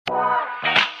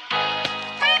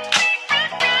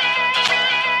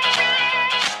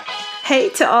Hey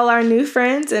to all our new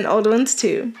friends and old ones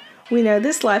too. We know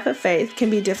this life of faith can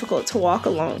be difficult to walk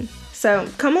alone. So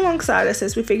come alongside us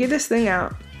as we figure this thing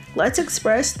out. Let's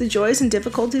express the joys and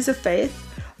difficulties of faith,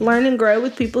 learn and grow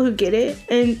with people who get it,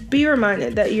 and be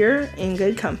reminded that you're in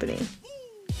good company.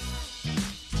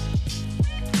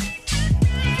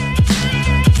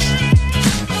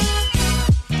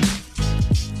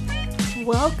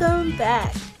 Welcome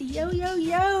back. Yo,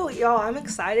 y'all, I'm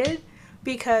excited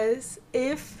because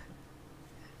if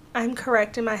I'm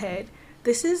correct in my head,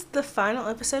 this is the final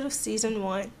episode of season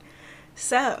 1.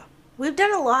 So, we've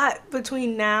done a lot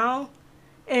between now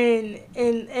and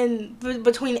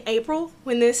between April,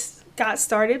 when this got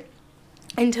started,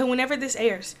 until whenever this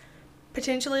airs.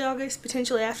 Potentially August,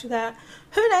 potentially after that.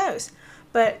 Who knows?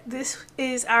 But this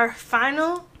is our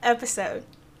final episode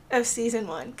of season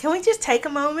 1. Can we just take a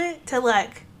moment to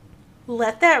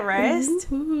let that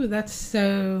rest? Ooh, that's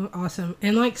so awesome.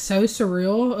 And so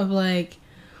surreal of what?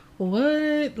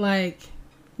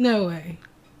 No way.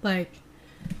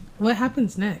 What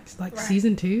happens next? Right.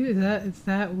 Season 2? Is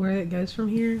that where it goes from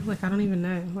here? I don't even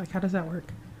know. How does that work?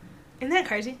 Isn't that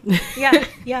crazy? Yeah.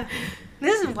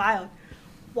 This is wild.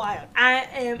 I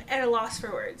am at a loss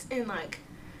for words. And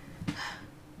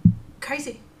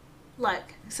crazy.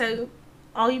 So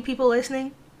all you people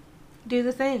listening, do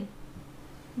the thing.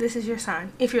 This is your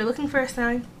sign. If you're looking for a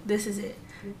sign, this is it.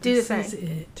 Do the thing. This is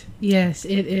it. Yes,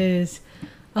 it is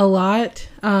a lot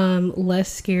less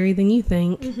scary than you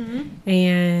think. Mm-hmm.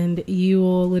 And you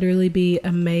will literally be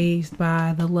amazed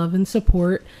by the love and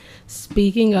support.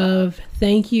 Speaking of,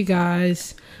 thank you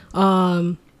guys.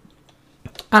 I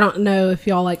don't know if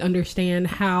y'all understand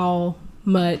how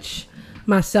much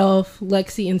myself,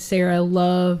 Lexi, and Sarah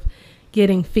love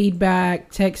getting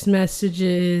feedback, text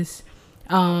messages,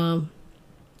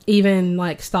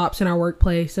 even stops in our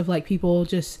workplace of people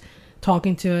just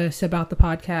talking to us about the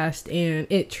podcast, and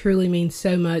it truly means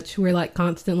so much. We're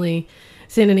constantly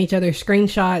sending each other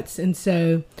screenshots, and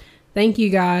so thank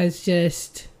you guys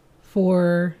just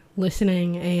for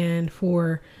listening and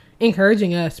for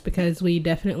encouraging us, because we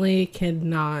definitely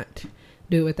cannot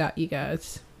do it without you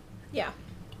guys. Yeah,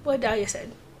 what Dahlia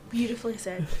said. Beautifully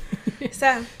said.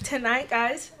 So, tonight,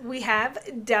 guys, we have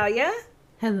Dahlia.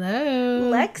 Hello.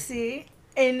 Lexi.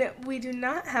 And we do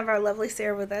not have our lovely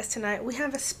Sarah with us tonight. We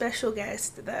have a special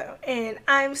guest, though. And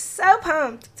I'm so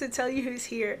pumped to tell you who's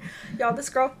here. Y'all, this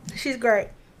girl, she's great.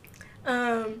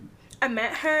 I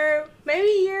met her maybe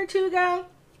a year or two ago.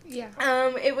 Yeah.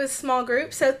 It was small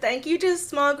groups. So, thank you to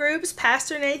small groups.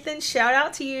 Pastor Nathan, shout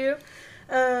out to you.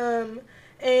 And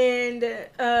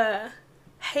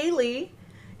Haley.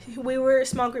 We were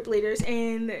small group leaders,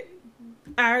 and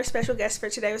our special guest for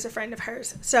today was a friend of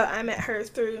hers. So I met her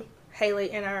through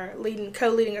Haley and our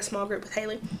co-leading a small group with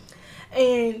Haley.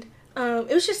 And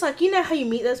it was just you know how you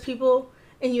meet those people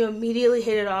and you immediately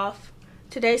hit it off?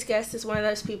 Today's guest is one of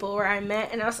those people where I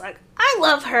met and I was like, I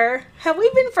love her. Have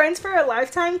we been friends for a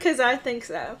lifetime? Because I think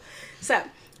so. So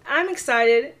I'm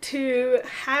excited to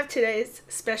have today's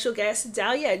special guest.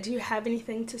 Dahlia, do you have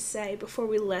anything to say before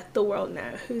we let the world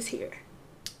know who's here?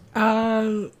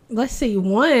 Let's see.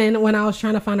 When I was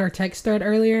trying to find our text thread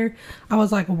earlier, I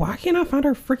was like, why can't I find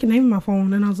her freaking name in my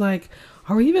phone? And I was like,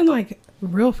 are we even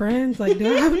real friends? Do I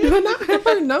not have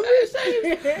her number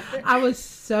saved? I was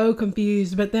so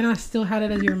confused, but then I still had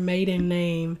it as your maiden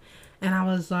name, and I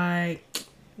was like,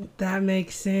 that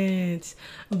makes sense.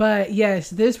 But yes,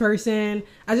 this person,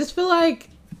 I just feel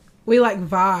we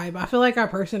vibe. I feel our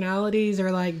personalities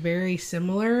are very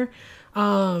similar.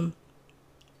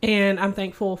 And I'm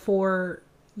thankful for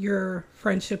your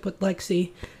friendship with Lexi.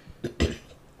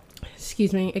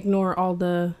 Excuse me. Ignore all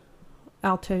the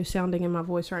alto sounding in my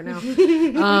voice right now.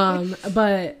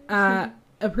 But I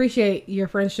appreciate your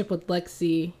friendship with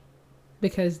Lexi,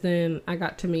 because then I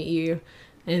got to meet you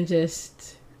and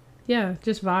just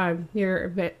vibe.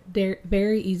 You're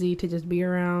very easy to just be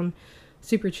around,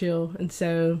 super chill. And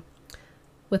so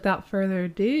without further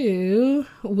ado,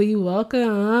 we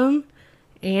welcome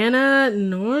Anna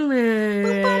Norman.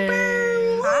 Boom, boom,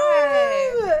 boom.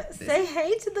 Hi. Say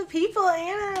hey to the people,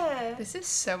 Anna. This is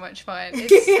so much fun.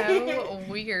 It's so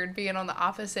weird being on the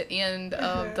opposite end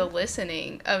of the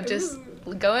listening, of just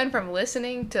going from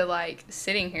listening to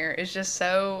sitting here is just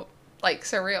so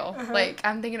surreal.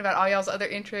 I'm thinking about all y'all's other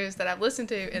intros that I've listened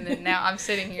to, and then now I'm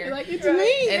sitting here. It's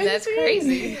me. And that's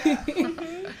crazy.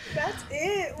 That's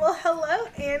it. Well, hello,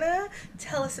 Anna.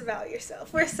 Tell us about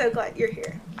yourself. We're so glad you're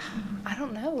here. I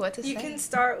don't know what to say. You can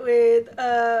start with,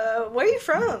 where are you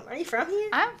from? Are you from here?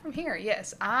 I'm from here,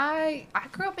 yes. I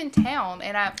grew up in town,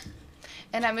 and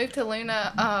I moved to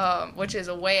Luna, which is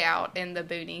way out in the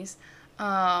boonies.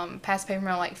 Past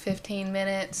Papermill like 15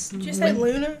 minutes. Did you say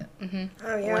Luna? Mm-hmm.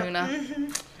 Oh yeah. Luna.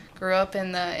 Mm-hmm. Grew up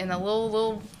in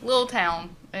the little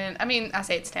town, and I mean I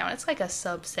say it's town. It's like a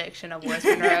subsection of West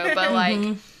Monroe, but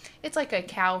like it's like a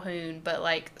Calhoun, but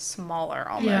like smaller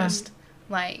almost. Yeah.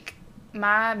 Like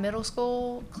my middle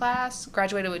school class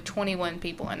graduated with 21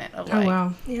 people in it. Of like, oh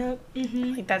wow. Yep.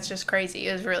 Mm-hmm. Like that's just crazy.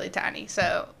 It was really tiny.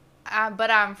 So,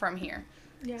 but I'm from here.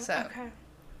 Yeah. So. Okay.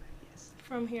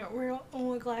 From here, we're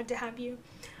glad to have you.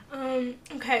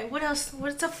 Okay. What else?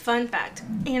 What's a fun fact?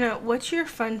 What's your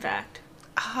fun fact?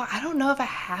 Oh, I don't know if I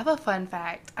have a fun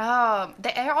fact.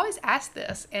 They always ask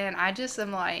this, and I just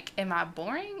am like, am I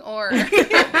boring or?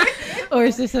 Or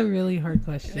is this a really hard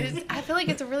question? I feel like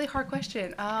it's a really hard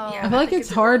question. I feel like it's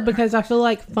hard because I feel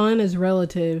like fun is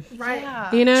relative. Right.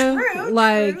 Yeah. You know, True.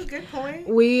 Good point.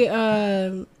 We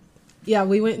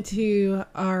we went to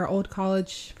our old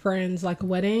college friends like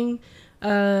wedding.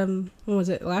 When was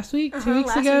it? Last week? 2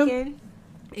 weeks ago. Weekend.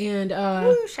 And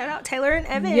Ooh, shout out Taylor and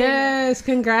Evan. Yes,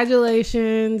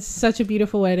 congratulations. Such a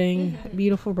beautiful wedding. Mm-hmm.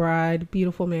 Beautiful bride,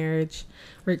 beautiful marriage.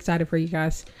 We're excited for you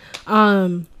guys.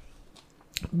 But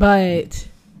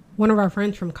one of our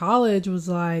friends from college was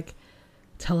like,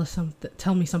 tell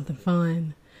me something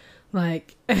fun.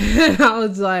 Like I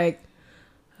was like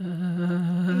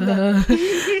and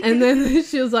then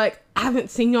she was like, I haven't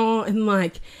seen y'all in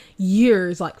like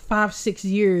years, like 5-6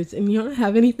 years, and you don't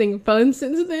have anything fun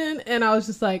since then. And I was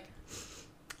just like,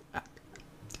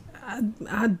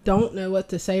 I don't know what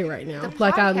to say right now.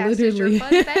 Like I literally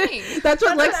that's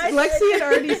what Lexi had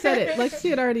already said it.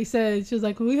 Lexi had already said, she was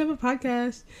like, well, we have a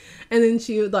podcast. And then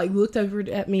she like looked over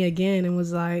at me again and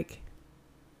was like,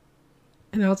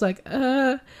 and I was like,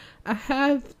 I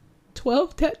have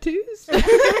 12 tattoos.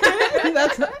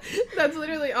 that's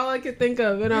literally all I could think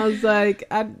of. And I was like,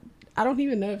 I don't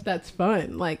even know if that's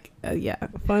fun. Like,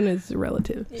 fun is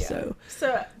relative. Yeah.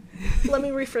 So let me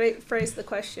rephrase the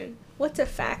question. What's a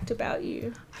fact about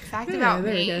you? A fact about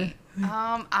me.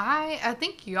 I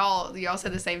think y'all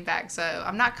said the same fact. So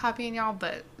I'm not copying y'all,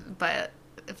 but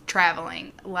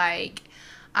traveling, like,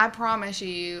 I promise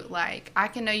you, like, I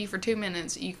can know you for 2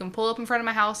 minutes. You can pull up in front of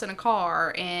my house in a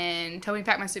car and tell me to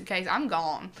pack my suitcase. I'm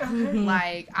gone. Mm-hmm.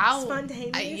 Like,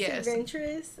 spontaneous,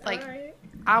 adventurous. Like, right.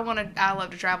 I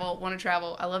love to travel. Want to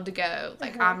travel. I love to go.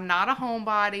 Like, I'm not a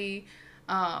homebody.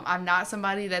 I'm not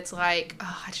somebody that's like,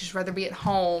 oh, I'd just rather be at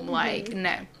home. Like,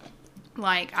 no.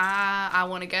 Like, I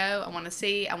want to go. I want to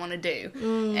see. I want to do.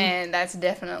 And that's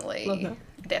definitely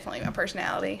my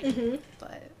personality. Mm-hmm.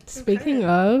 But speaking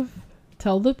of,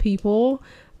 tell the people,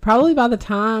 probably by the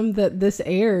time that this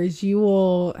airs, you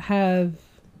will have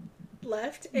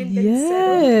left and been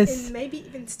settled and maybe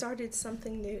even started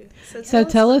something new. So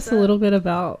tell us a little bit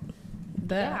about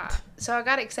that. Yeah. So I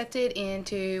got accepted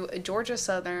into Georgia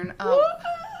Southern,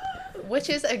 which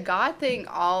is a God thing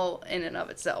all in and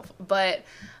of itself. But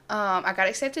I got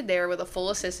accepted there with a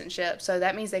full assistantship, so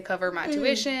that means they cover my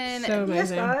tuition. So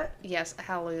amazing. Yes,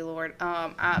 hallelujah, Lord.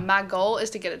 My goal is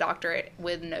to get a doctorate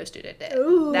with no student debt.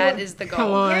 Ooh, that is the goal.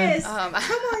 Come on. Yes. Come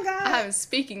on, God. I'm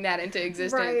speaking that into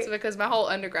existence because my whole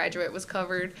undergraduate was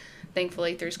covered,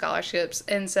 thankfully, through scholarships,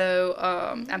 and so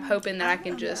I'm hoping that I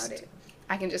can just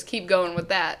keep going with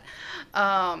that.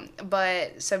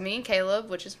 But so me and Caleb,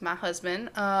 which is my husband,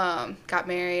 got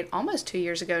married almost 2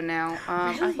 years ago now.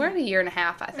 Really? We're in 1.5 years,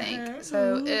 I think.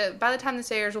 So by the time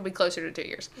this airs, we'll be closer to 2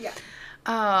 years. Yeah.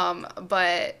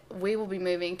 But we will be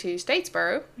moving to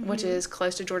Statesboro, which is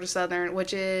close to Georgia Southern,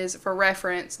 which is, for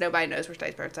reference, nobody knows where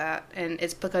Statesboro's at, and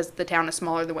it's because the town is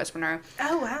smaller than West Monroe.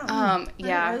 Oh, wow.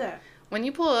 Yeah. I didn't know that. When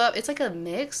you pull up, it's like a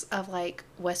mix of like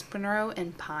West Monroe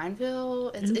and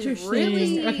Pineville. It's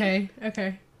really okay.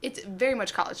 It's very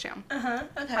much college town. Okay.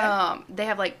 They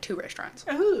have like 2 restaurants.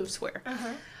 Ooh. I swear.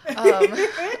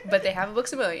 But they have a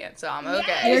Books A Million, so I'm okay.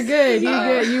 Yes! You're good. You're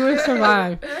good. You will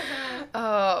survive.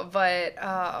 But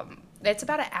it's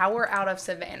about an hour out of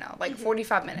Savannah, like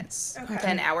 45 minutes to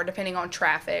an hour, depending on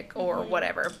traffic or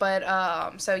whatever.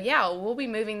 But so yeah, we'll be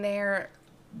moving there.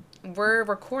 We're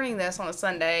recording this on a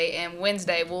Sunday, and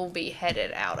Wednesday we'll be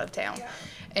headed out of town. Yeah.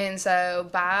 And so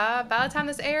by the time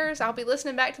this airs, I'll be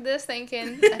listening back to this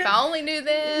thinking, if I only knew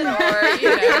then, or,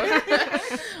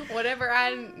 whatever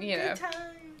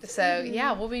So,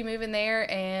 yeah, we'll be moving there,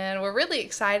 and we're really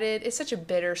excited. It's such a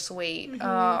bittersweet.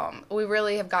 We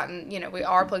really have gotten, we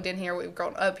are plugged in here. We've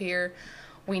grown up here.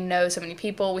 We know so many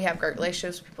people. We have great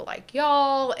relationships with people like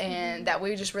y'all, and that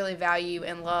we just really value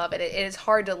and love. And it is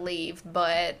hard to leave,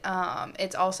 but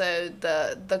it's also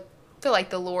I feel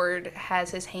like the Lord has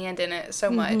His hand in it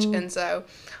so much, and so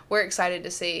we're excited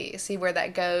to see where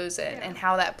that goes and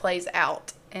how that plays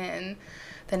out. And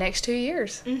the next 2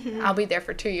 years. I'll be there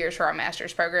for 2 years for our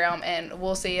master's program, and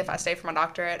we'll see if I stay for my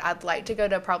doctorate. I'd like to go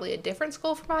to probably a different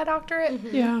school for my doctorate.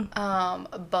 Yeah.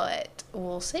 But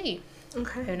we'll see.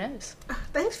 Okay. Who knows?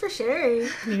 Thanks for sharing.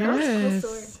 That was a cool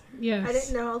story. Yes. I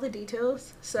didn't know all the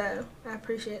details, so I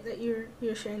appreciate that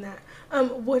you're sharing that.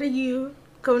 What are you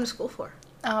going to school for?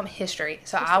 History.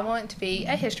 So I want to be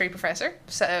a history professor.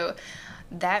 So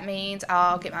that means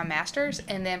I'll get my master's,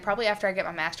 and then probably after I get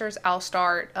my master's, I'll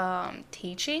start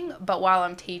teaching. But while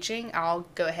I'm teaching, I'll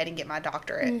go ahead and get my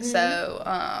doctorate. So,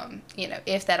 you know,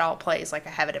 if that all plays like I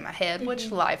have it in my head,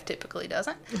 which life typically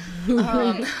doesn't.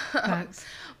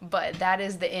 But that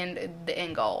is the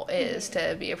end goal is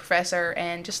to be a professor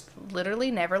and just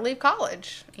literally never leave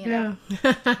college. You know,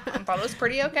 I thought it was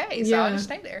pretty okay, so I'll just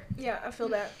stay there. Yeah, I feel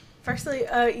that. Firstly,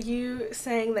 you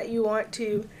saying that you want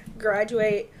to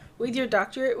graduate with your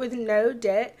doctorate with no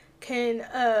debt can,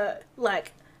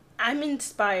 like, I'm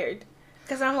inspired.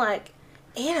 Because I'm like,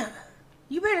 Anna,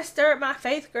 you better stir up my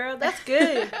faith, girl. That's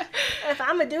good. If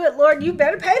I'm going to do it, Lord, you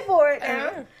better pay for it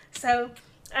now. So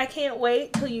I can't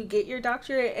wait till you get your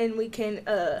doctorate and we can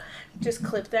just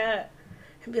clip that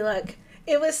and be like,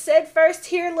 it was said first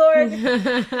here, Lord.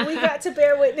 We got to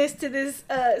bear witness to this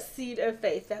seed of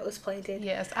faith that was planted.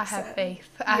 Yes, I have faith.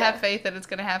 I have faith that it's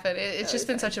going to happen. It's just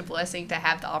been such a blessing to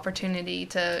have the opportunity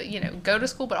to, you know, go to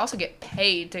school, but also get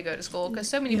paid to go to school, because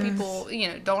so many people, you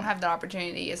know, don't have the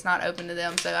opportunity. It's not open to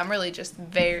them. So I'm really just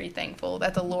very thankful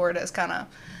that the Lord has kind of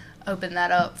opened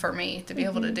that up for me to be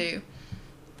able to do.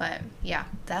 But yeah,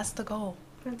 that's the goal.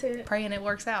 That's it. Praying it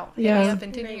works out. Yeah. Hit me up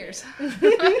in 2 years.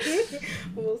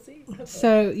 We'll see.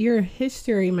 So you're a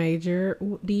history major.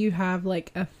 Do you have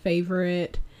like a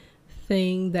favorite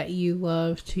thing that you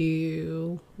love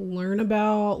to learn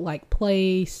about, like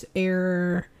place,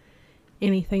 era,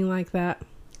 anything like that?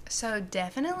 So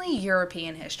definitely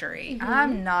European history.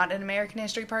 I'm not an American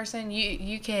history person.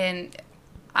 You can...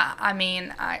 I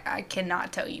mean, I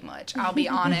cannot tell you much. I'll be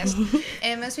honest.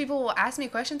 And most people will ask me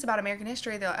questions about American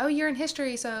history. They're like, oh, you're in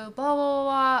history, so blah, blah,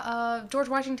 blah, blah, George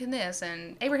Washington this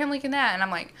and Abraham Lincoln that. And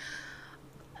I'm like,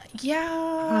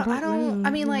 yeah, I don't,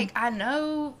 like, I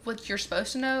know what you're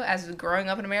supposed to know as growing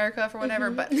up in America for whatever,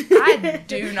 but I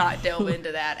do not delve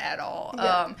into that at all.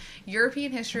 Yeah.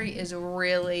 European history is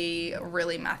really,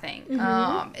 really my thing.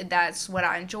 That's what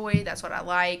I enjoy. That's what I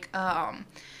like.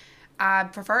 I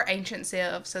prefer ancient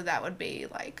civ, so that would be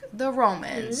like the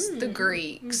Romans, the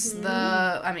Greeks,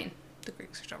 the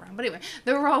Greeks are still around, but anyway,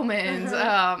 the Romans,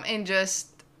 and just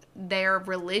their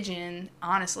religion,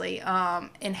 honestly,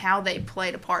 and how they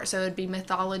played a part. So it'd be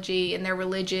mythology and their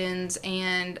religions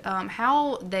and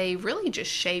how they really just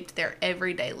shaped their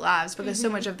everyday lives, because so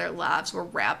much of their lives were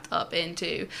wrapped up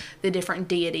into the different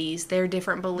deities, their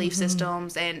different belief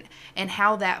systems, and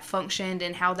how that functioned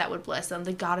and how that would bless them.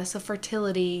 The goddess of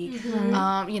fertility,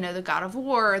 you know, the god of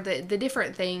war, the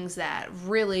different things that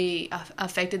really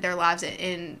affected their lives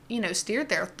and, you know, steered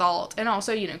their thought. And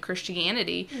also, you know,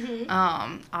 Christianity,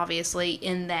 obviously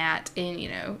in you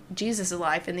know, Jesus'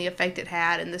 life and the effect it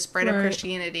had and the spread of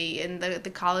Christianity and the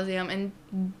Colosseum and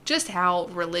just how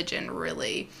religion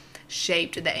really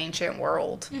shaped the ancient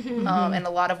world and a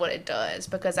lot of what it does.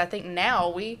 Because I think now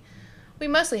we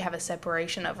mostly have a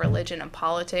separation of religion and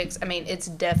politics. I mean, it's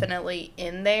definitely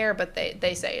in there, but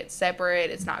they say it's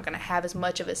separate. It's not going to have as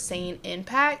much of a seen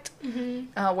impact.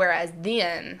 Whereas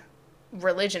then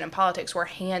religion and politics were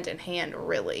hand in hand,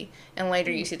 really. And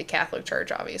later you see the Catholic Church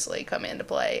obviously come into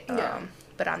play.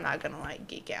 But I'm not gonna like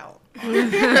geek out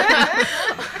on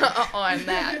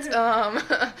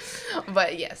that.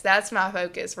 But yes, that's my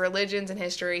focus: religions and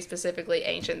history, specifically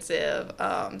ancient civ.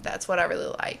 That's what I really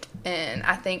like, and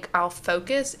I think I'll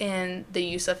focus in the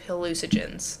use of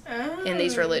hallucinogens in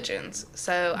these religions.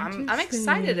 So I'm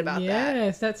excited about that.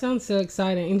 Yes, that sounds so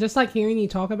exciting, and just like hearing you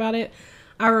talk about it,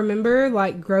 I remember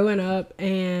like growing up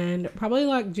and probably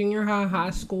like junior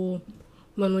high school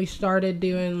when we started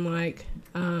doing like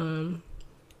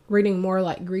reading more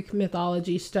like Greek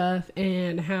mythology stuff,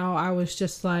 and how I was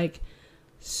just like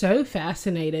so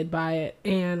fascinated by it.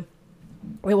 And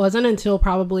it wasn't until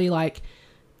probably like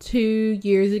 2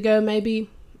 years ago maybe,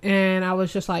 and I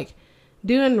was just like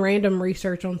doing random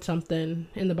research on something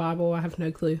in the Bible, I have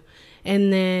no clue,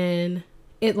 and then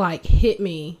it like hit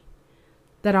me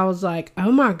that I was like,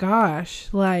 oh my gosh,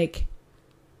 like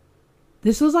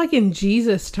this was like in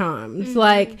Jesus times.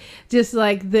 Like just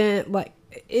like then like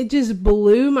it just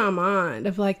blew my mind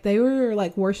of like they were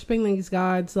like worshiping these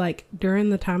gods like during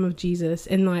the time of Jesus,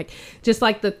 and like just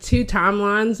like the two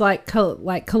timelines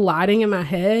like colliding in my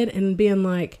head and being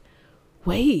like,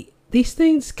 wait, these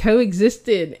things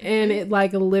coexisted, and it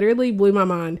like literally blew my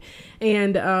mind.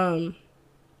 And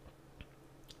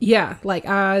Yeah, like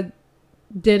I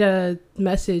did a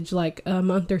message like a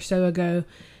month or so ago,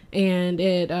 and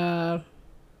it I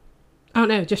don't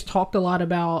know, just talked a lot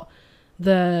about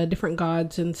the different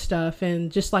gods and stuff,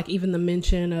 and just like even the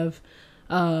mention of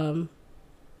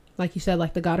like you said,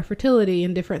 like the god of fertility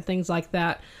and different things like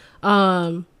that.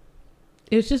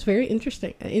 It was just very an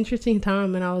interesting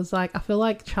time, and I was like, I feel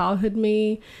like childhood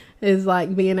me is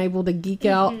like being able to geek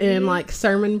out in like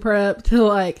sermon prep to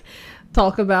like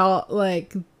talk about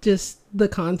like just the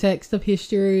context of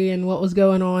history and what was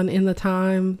going on in the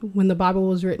time when the Bible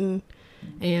was written.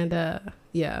 And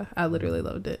yeah, I literally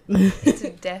loved it. It's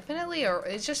definitely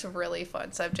it's just a really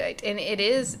fun subject, and it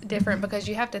is different because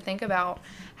you have to think about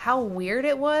how weird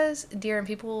it was during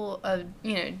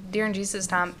during Jesus'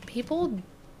 time. People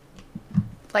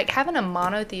like having a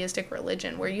monotheistic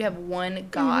religion where you have one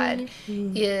God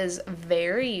is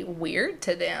very weird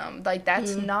to them. Like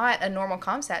that's not a normal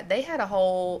concept. They had a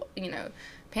whole,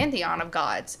 pantheon of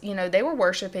gods. They were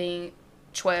worshiping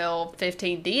 12,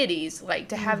 15 deities. Like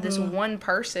to have this one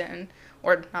person,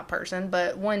 or not person,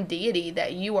 but one deity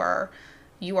that you are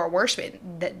worshiping,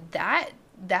 that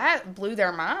blew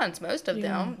their minds, most of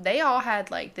them. They all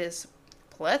had like this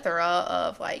plethora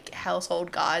of like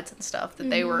household gods and stuff that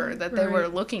they were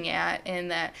looking at, and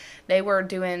that they were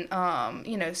doing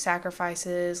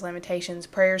sacrifices, lamentations,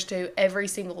 prayers to every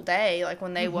single day. Like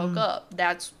when they woke up,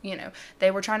 that's they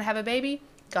were trying to have a baby,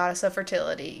 goddess of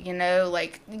fertility,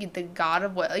 like the god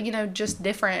of what, just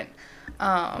different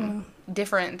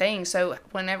different things. So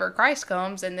whenever Christ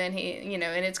comes, and then he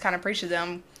and it's kind of preached to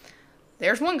them,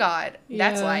 there's one God. Yeah,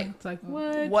 that's like, it's like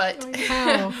what? Like,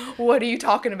 how? What are you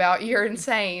talking about? You're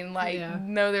insane. Like,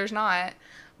 no, there's not.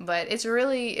 But it's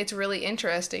really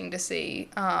interesting to see,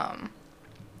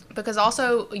 because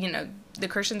also, the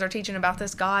Christians are teaching about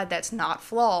this God that's not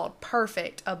flawed,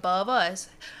 perfect, above us,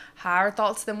 higher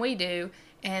thoughts than we do,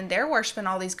 and they're worshiping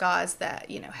all these gods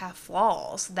that have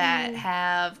flaws, that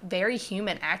have very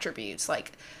human attributes.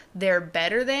 Like they're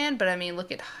better than, but I mean,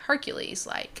 look at Hercules,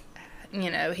 like.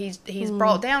 He's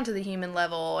brought down to the human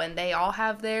level, and they all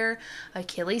have their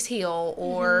Achilles heel,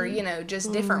 or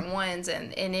just different ones,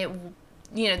 and it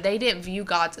they didn't view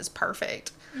gods as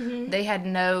perfect. They had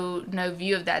no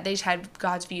view of that. They just had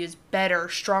God's view as better,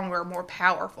 stronger, more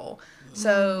powerful.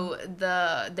 So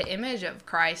the image of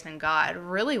Christ and God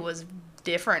really was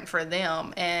different for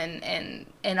them, and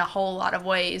in a whole lot of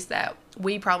ways that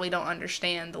we probably don't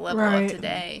understand the level of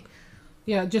today.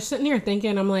 Yeah, just sitting here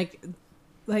thinking, I'm like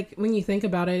when you think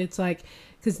about it, it's like,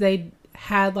 because they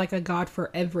had like a god for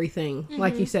everything,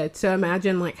 like you said. So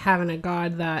imagine like having a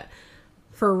god that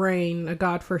for rain, a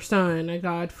god for sun, a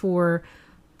god for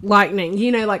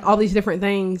lightning, like all these different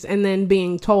things, and then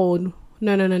being told,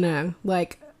 no,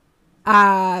 like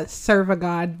I serve a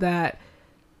god that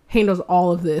handles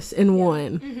all of this in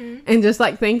one. And just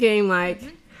like thinking like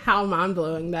how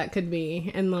mind-blowing that could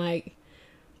be. And like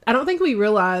I don't think we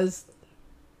realize,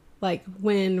 like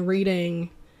when reading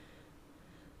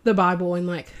the Bible and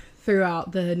like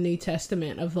throughout the New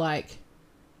Testament, of like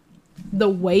the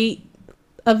weight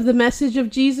of the message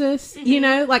of Jesus,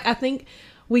 like I think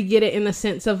we get it in the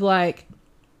sense of like,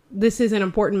 this is an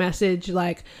important message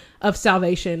like of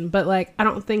salvation, but like I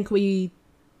don't think we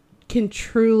can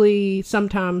truly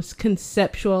sometimes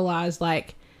conceptualize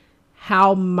like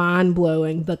how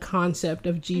mind-blowing the concept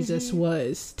of Jesus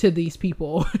was to these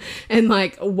people, and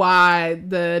like why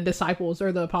the disciples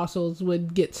or the apostles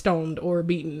would get stoned or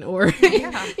beaten, or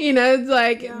it's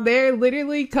like they're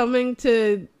literally coming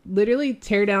to literally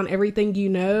tear down everything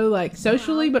like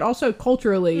socially but also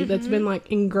culturally that's been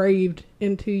like engraved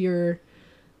into your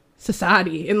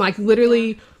society, and like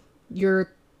literally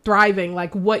your thriving,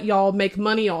 like what y'all make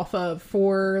money off of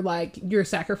for like your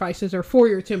sacrifices or for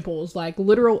your temples, like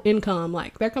literal income,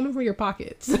 like they're coming from your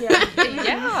pockets.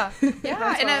 Yeah.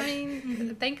 And I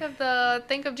mean, think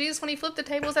of Jesus when he flipped the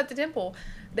tables at the temple.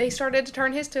 They started to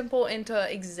turn his temple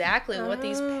into exactly what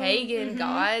these pagan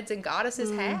gods and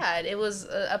goddesses had. It was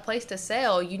a place to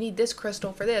sell. You need this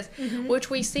crystal for this,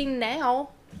 which we see now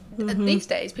these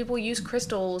days. People use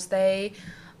crystals. They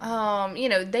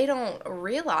they don't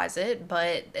realize it,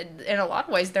 but in a lot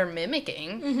of ways they're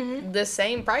mimicking the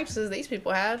same practices these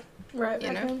people had,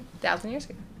 1,000 years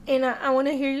ago. And I want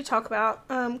to hear you talk about,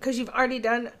 because you've already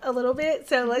done a little bit,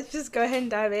 so let's just go ahead and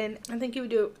dive in. I think you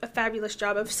would do a fabulous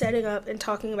job of setting up and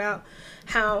talking about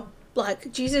how,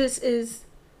 like, Jesus is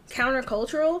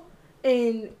countercultural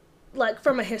and, like,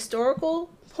 from a historical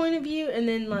point of view, and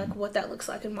then, like, what that looks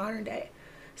like in modern day.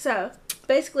 So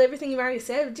basically everything you've already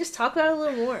said, just talk about it a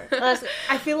little more.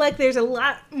 I feel like there's a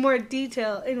lot more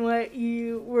detail in what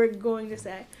you were going to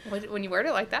say. When you word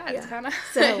it like that, it's kind of...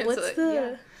 So what's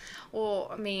the... Well,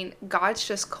 I mean, God's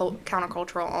just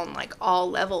countercultural on like all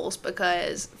levels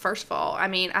because, first of all, I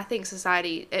mean, I think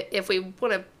society, if we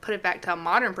want to put it back to a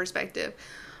modern perspective,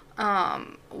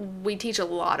 we teach a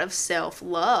lot of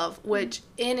self-love, which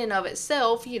in and of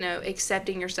itself, you know,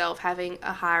 accepting yourself, having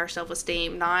a higher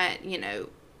self-esteem, not, you know,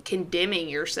 condemning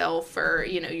yourself for,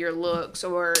 you know, your looks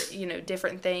or, you know,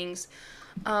 different things.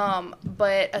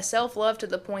 But a self-love to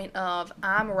the point of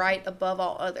I'm right above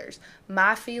all others.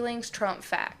 My feelings trump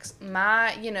facts.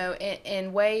 My, you know,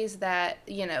 in ways that,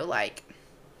 you know, like,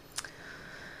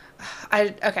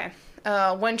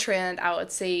 one trend I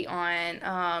would see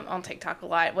on TikTok a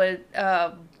lot would,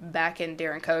 back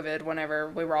during COVID, whenever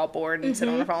we were all bored and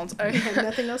sitting on our phones.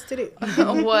 Nothing else to do.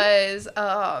 Was,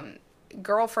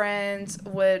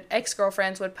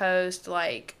 ex-girlfriends would post,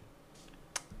 like,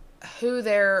 who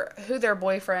their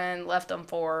boyfriend left them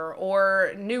for,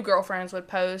 or new girlfriends would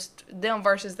post them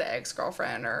versus the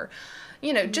ex-girlfriend, or,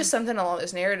 you know, just something along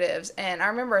those narratives. And I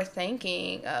remember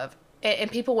thinking of,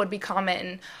 and people would be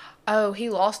commenting, oh, he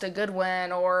lost a good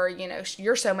one, or, you know,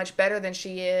 you're so much better than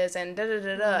she is, and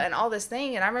da-da-da-da, and all this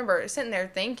thing. And I remember sitting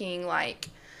there thinking, like,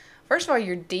 first of all,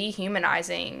 you're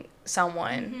dehumanizing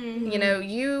someone. You know,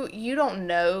 you don't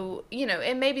know, you know,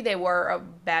 and maybe they were a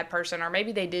bad person, or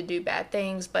maybe they did do bad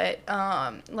things, but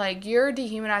like, you're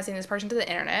dehumanizing this person to the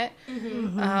internet.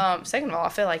 Second of all, I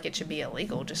feel like it should be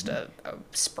illegal just to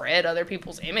spread other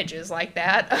people's images like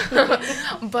that.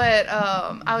 But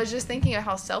I was just thinking of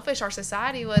how selfish our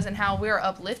society was, and how we're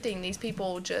uplifting these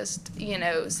people, just, you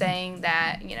know, saying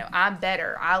that, you know, I'm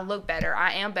better, I look better,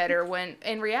 I am better, when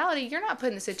in reality you're not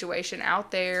putting the situation out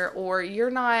there, or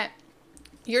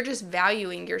you're just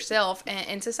valuing yourself,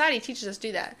 and society teaches us to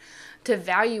do that, to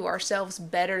value ourselves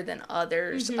better than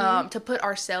others, to put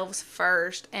ourselves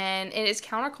first, and it's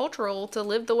countercultural to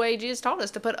live the way Jesus taught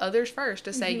us, to put others first,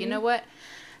 to say, you know what,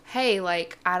 hey,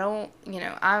 like, I don't, you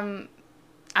know, I'm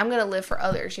gonna live for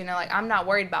others, you know, like, I'm not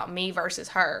worried about me versus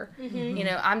her, you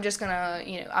know, I'm just gonna,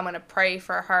 you know, I'm gonna pray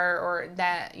for her, or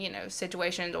that, you know,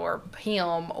 situations, or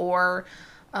him, or,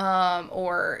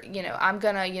 you know, I'm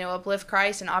gonna, you know, uplift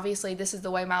Christ, and obviously this is the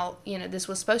way my, you know, this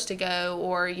was supposed to go,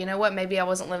 or, you know what, maybe I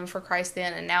wasn't living for Christ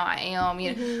then, and now I am,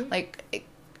 you know, like,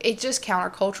 it's just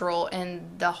countercultural,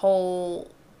 and the whole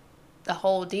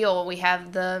deal. We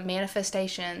have the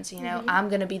manifestations, you know, I'm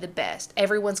gonna be the best,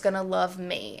 everyone's gonna love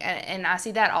me, and I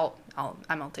see that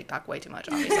I'm on TikTok way too much,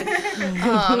 obviously.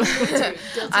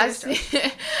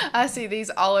 I see these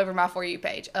all over my For You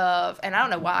page and I don't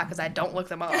know why, because I don't look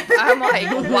them up. I'm like,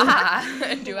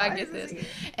 why do I get this?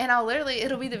 And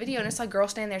it'll be the video, and it's like, girl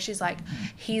standing there, she's like,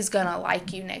 he's gonna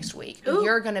like you next week. Ooh.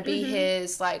 You're gonna be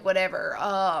his, like, whatever.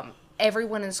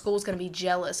 Everyone in school is going to be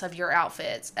jealous of your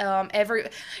outfits. You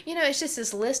know, it's just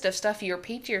this list of stuff you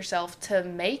repeat to yourself to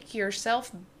make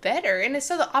yourself better. And it's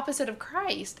so the opposite of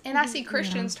Christ. And I see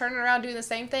Christians turning around doing the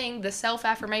same thing, the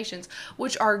self-affirmations,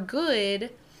 which are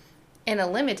good in a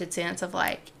limited sense of,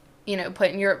 like, you know,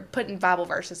 putting Bible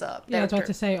verses up. Yeah, I was about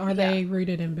to say, are they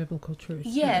rooted in biblical truth?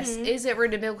 Yes. Is it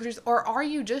rooted in biblical truth? Or are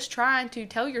you just trying to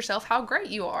tell yourself how great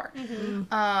you are?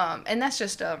 And that's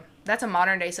just that's a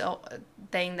modern day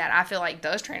thing that I feel like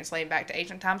does translate back to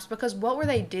ancient times, because what were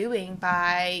they doing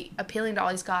by appealing to all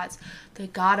these gods? The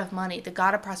god of money, the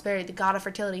god of prosperity, the god of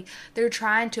fertility. They're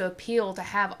trying to appeal to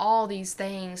have all these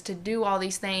things, to do all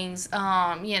these things,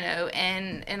 you know,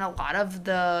 and a lot of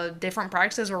the different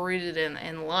practices were rooted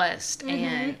in lust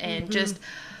and just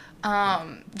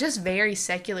very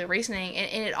secular reasoning,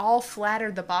 and it all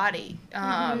flattered the body.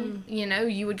 You know,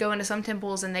 you would go into some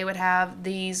temples and they would have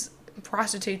these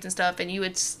prostitutes and stuff, and you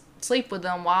would sleep with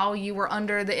them while you were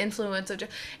under the influence of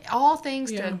all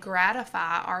things to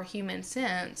gratify our human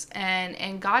sense,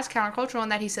 and God's countercultural in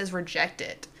that he says reject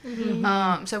it.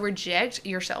 So reject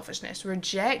your selfishness,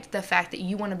 reject the fact that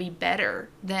you want to be better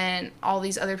than all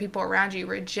these other people around you,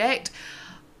 reject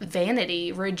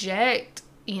vanity, reject,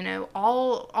 you know,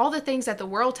 all the things that the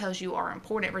world tells you are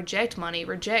important, reject money,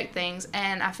 reject things.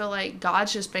 And I feel like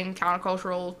God's just been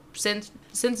countercultural since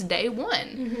day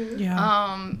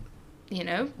one. You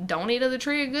know, don't eat of the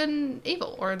tree of good and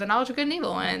evil, or the knowledge of good and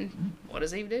evil. And what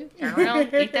does Eve do? Turn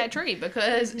around, eat that tree,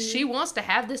 because she wants to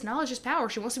have this knowledge as power.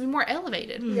 She wants to be more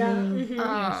elevated.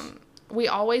 We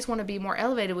always want to be more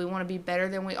elevated. We want to be better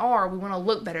than we are. We want to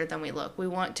look better than we look. We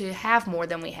want to have more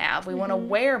than we have. We want to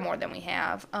wear more than we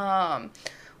have.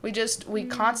 We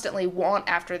constantly want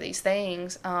after these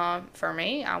things. For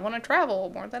me, I want to travel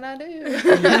more than I do.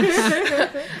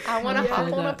 I want to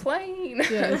hop on a plane.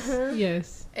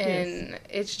 Yes. And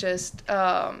it's just,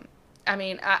 I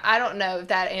mean, I don't know if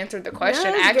that answered the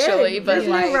question actually, good. But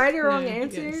like, right or wrong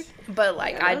answer. But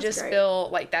like, I just feel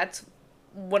like that's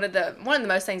one of the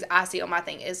most things I see on my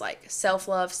thing is like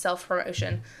self-love,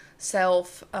 self-promotion,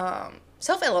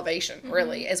 self-elevation,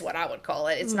 really, is what I would call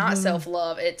it. It's not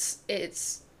self-love.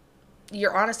 It's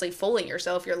you're honestly fooling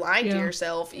yourself. You're lying to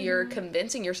yourself. You're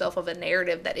convincing yourself of a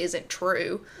narrative that isn't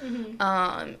true.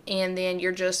 And then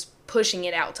you're just pushing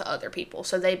it out to other people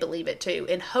so they believe it too,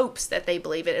 in hopes that they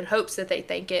believe it, in hopes that they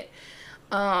think it,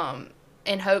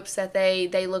 in hopes that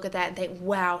they look at that and think,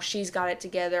 wow, she's got it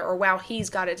together, or wow, he's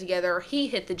got it together, or he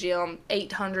hit the gym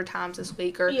 800 times this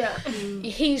week, or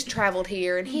he's traveled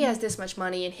here and he has this much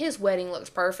money and his wedding looks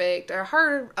perfect, or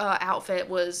her outfit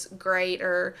was great,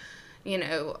 or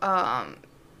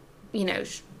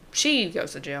she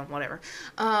goes to the gym, whatever.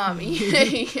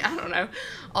 I don't know,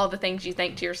 all the things you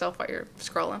think to yourself while you're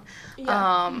scrolling.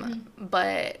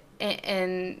 But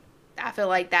and I feel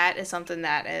like that is something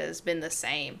that has been the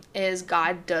same, is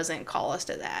God doesn't call us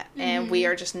to that. And we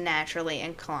are just naturally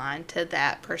inclined to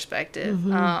that perspective.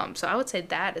 So I would say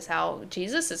that is how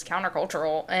Jesus is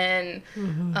countercultural. And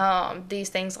these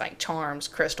things like charms,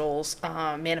 crystals,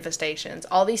 manifestations,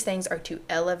 all these things are to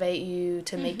elevate you,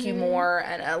 to make you more.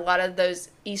 And a lot of those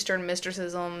Eastern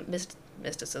mysticism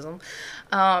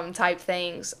type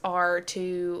things are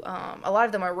to a lot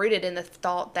of them are rooted in the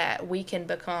thought that we can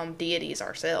become deities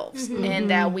ourselves,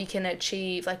 and that we can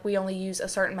achieve, like, we only use a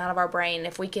certain amount of our brain.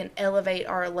 If we can elevate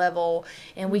our level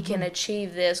and we can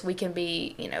achieve this, we can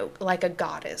be, like a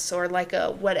goddess or like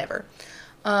a whatever.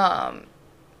 And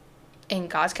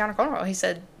God's countercultural. He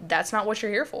said that's not what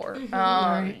you're here for.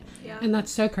 Right. And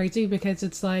that's so crazy, because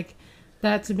it's like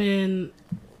that's been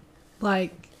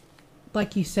like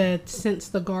you said, since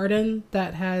the garden,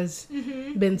 that has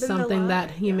been something that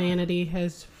humanity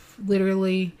has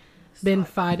literally been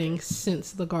fighting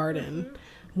since the garden,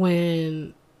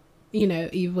 when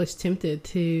Eve was tempted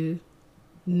to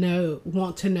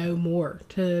want to know more,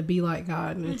 to be like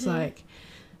God. And it's like,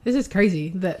 this is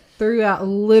crazy that throughout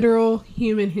literal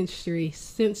human history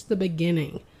since the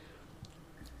beginning,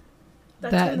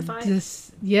 that's been the fight.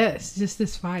 Just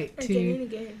this fight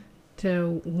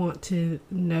to want to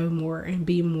know more and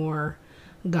be more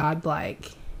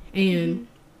godlike. And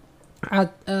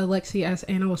Lexi, as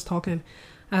Anna was talking,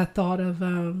 I thought of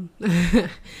the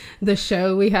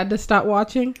show we had to stop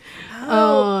watching. It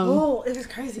was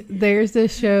crazy. There's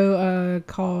this show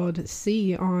called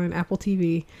See on Apple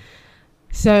TV.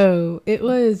 So it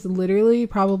was literally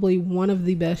probably one of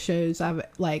the best shows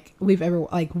we've ever,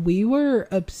 we were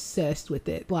obsessed with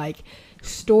it.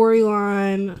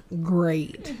 Storyline,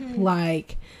 great.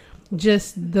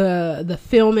 Just the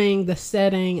filming, the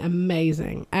setting,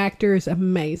 amazing. Actors,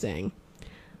 amazing.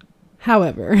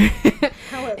 However,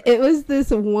 it was this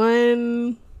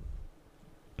one,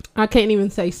 I can't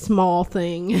even say small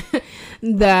thing,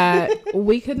 that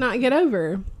we could not get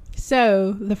over.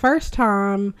 So the first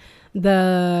time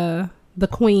the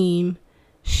queen,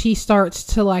 she starts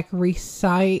to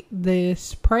recite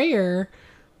this prayer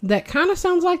that kind of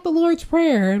sounds like the Lord's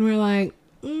Prayer, and we're like,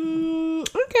 okay,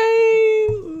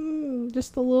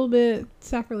 just a little bit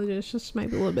sacrilegious, just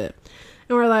maybe a little bit.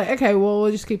 And we're like, okay, well, we'll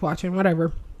just keep watching,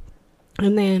 whatever.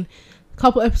 And then a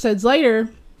couple episodes later,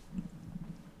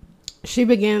 she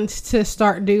begins to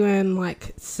start doing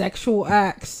sexual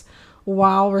acts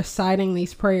while reciting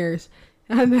these prayers.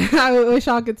 And I wish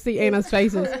y'all could see Anna's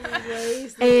faces.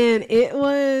 And it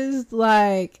was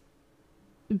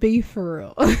be for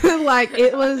real.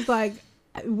 It was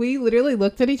we literally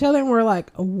looked at each other and we're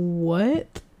like,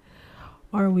 what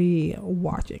are we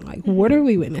watching? What are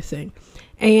we witnessing?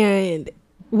 And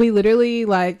we literally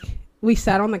we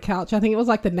sat on the couch. I think it was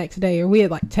the next day, or we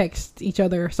had text each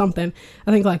other or something.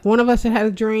 I think one of us had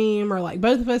a dream, or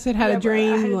both of us had a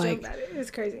dream.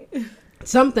 It's crazy.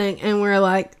 Something. And we're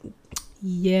like,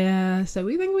 yeah, so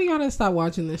we think we gotta stop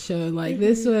watching this show.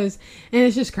 This was, and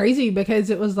it's just crazy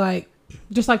because it was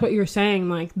just like what you were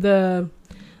saying, the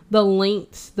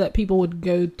lengths that people would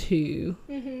go to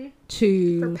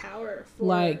for power,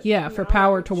 for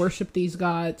power, to worship these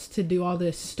gods, to do all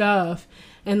this stuff.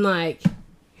 And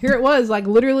here it was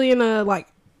literally in a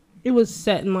it was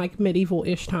set in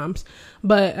medieval-ish times,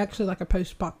 but actually a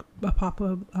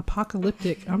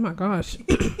post-apocalyptic, oh my gosh,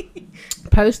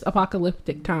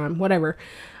 post-apocalyptic time, whatever.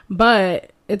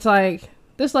 But it's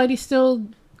this lady's still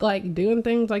doing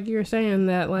things you were saying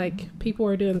that people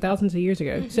were doing thousands of years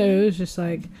ago. So it was just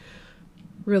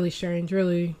really strange,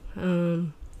 really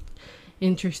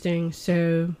interesting.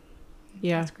 So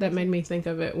yeah, that made me think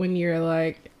of it when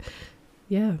you're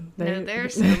yeah. There are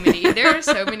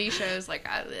so many shows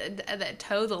that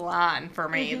toe the line for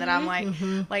me, that I'm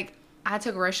I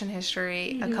took Russian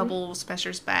history a couple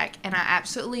semesters back, and I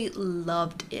absolutely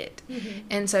loved it.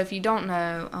 And so if you don't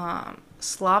know,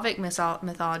 Slavic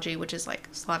mythology, which is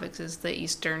like Slavics is the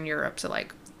Eastern Europe, so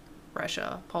like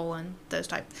Russia, Poland, those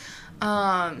type.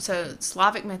 So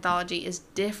Slavic mythology is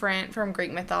different from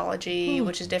Greek mythology,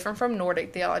 which is different from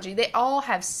Nordic theology. They all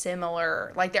have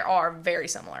similar, like they are very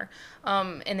similar.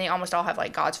 And they almost all have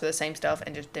like gods for the same stuff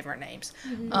and just different names.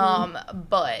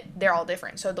 But they're all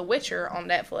different. So The Witcher on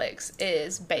Netflix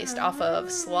is based off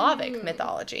of Slavic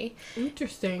mythology.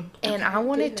 Interesting. And I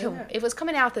wanted to, it was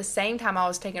coming out at the same time I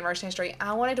was taking Russian history.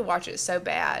 I wanted to watch it so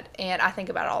bad. And I think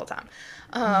about it all the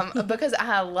time. Because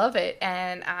I love it.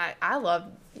 And I love,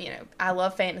 I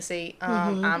love fantasy.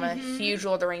 I'm a huge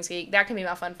Lord of the Rings geek. That can be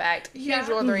my fun fact. Huge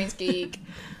Lord of the Rings geek.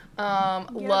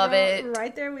 Love it.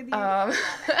 Right there with you.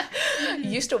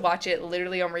 Used to watch it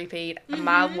literally on repeat.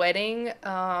 My wedding,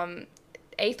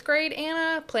 8th grade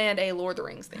Anna planned a Lord of the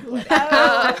Rings thing.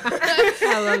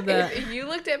 I love that. If you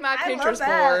looked at my Pinterest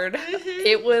board,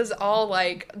 it was all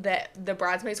like that. The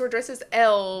bridesmaids were dressed as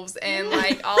elves and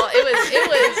like all.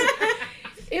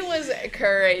 It was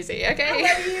crazy. Okay. I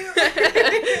love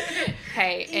you.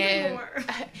 Hey, Even and more.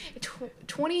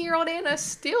 20-year-old Anna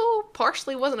still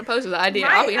partially wasn't opposed to the idea.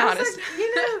 Right. I'll be I was honest.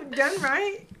 like, done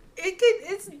right.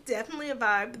 It's definitely a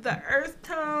vibe. The earth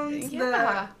tones,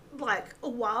 Yeah. the like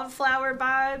wildflower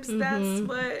vibes. That's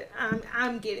what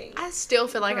I'm getting. I still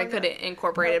feel like I could have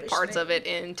incorporated Rubbish parts thing. of it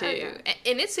into, Okay.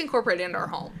 and it's incorporated into our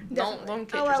home. Definitely. Don't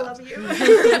kid I yourself. love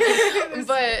you.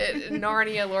 But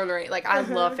Narnia, Lord of the Rings, like I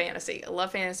love fantasy. I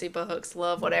love fantasy books.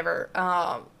 Love whatever.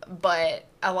 But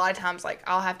a lot of times, like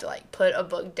I'll have to like put a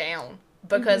book down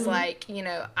because, like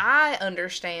I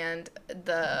understand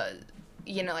the,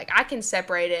 like I can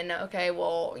separate it and okay,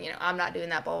 well, I'm not doing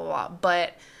that, blah blah blah.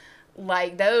 But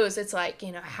like those, it's like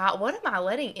what am I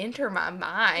letting enter my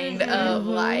mind of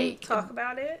like Talk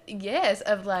about it. yes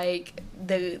of like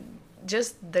the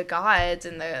gods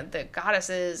and the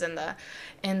goddesses and the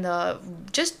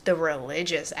just the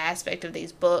religious aspect of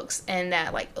these books and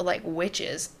that like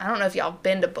witches. I don't know if y'all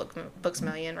been to Books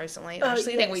Million recently. I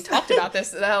actually think we yes. talked about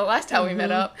this the last time we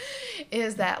met up.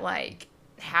 Is that like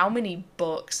how many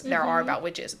books there are about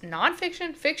witches?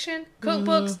 Nonfiction, fiction,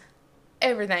 cookbooks,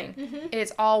 everything.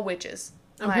 It's all witches.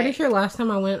 I'm pretty sure last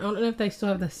time I went, I don't know if they still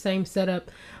have the same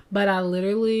setup, but I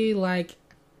literally like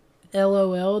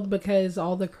LOL'd because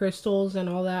all the crystals and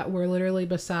all that were literally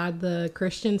beside the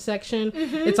Christian section.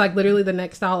 It's like literally the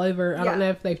next aisle over. I don't know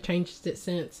if they've changed it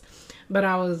since, but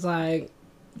I was like,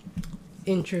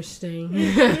 interesting.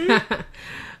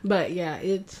 But yeah,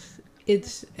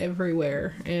 it's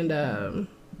everywhere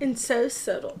And so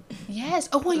subtle. Yes.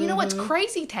 Oh, well, you know what's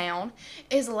crazy town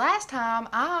is last time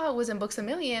I was in Books A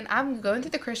Million, I'm going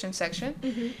through the Christian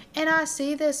section, and I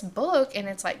see this book, and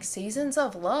it's like Seasons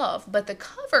of Love, but the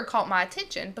cover caught my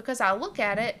attention because I look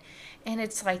at it, and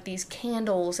it's like these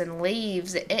candles and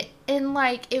leaves, and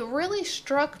like it really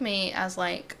struck me as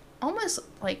like almost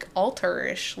like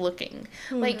altar-ish looking.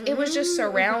 Like it was just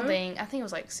surrounding, I think it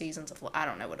was like Seasons of Love, I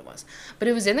don't know what it was, but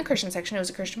it was in the Christian section, it was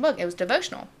a Christian book, it was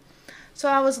devotional. So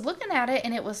I was looking at it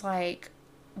and it was like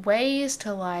ways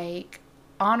to like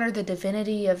honor the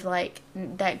divinity of like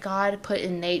that God put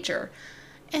in nature.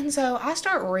 And so I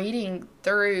start reading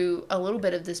through a little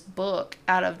bit of this book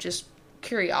out of just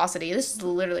curiosity. This is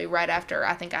literally right after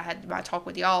I think I had my talk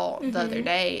with y'all the other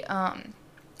day.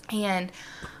 And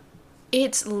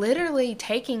it's literally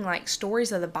taking like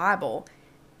stories of the Bible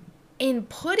and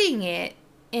putting it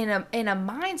in a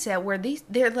mindset where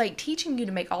they're like teaching you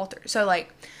to make altars. So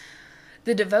like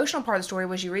the devotional part of the story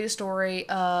was you read a story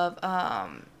of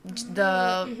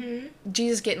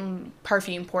Jesus getting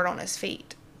perfume poured on his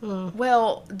feet.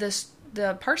 Well,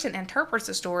 the person interprets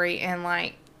the story and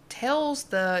like tells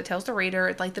the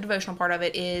reader, like the devotional part of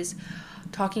it is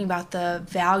talking about the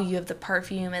value of the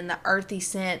perfume and the earthy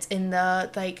scents and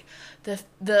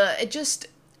it just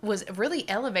was really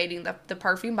elevating the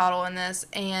perfume bottle in this,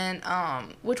 and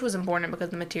which was important because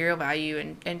of the material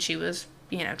value, and she was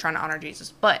trying to honor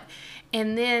Jesus.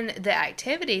 And then the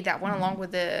activity that went along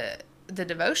with the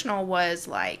devotional was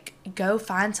like, go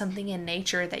find something in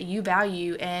nature that you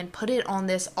value and put it on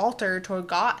this altar toward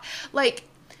God. Like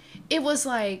it was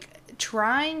like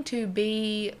trying to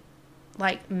be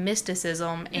like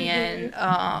mysticism and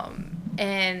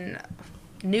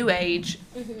New Age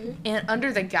and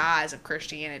under the guise of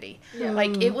Christianity.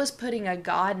 Like it was putting a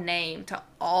God name to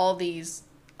all these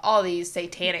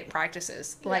satanic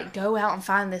practices. Like go out and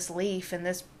find this leaf and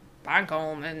this pine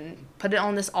cone and put it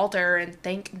on this altar and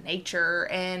thank nature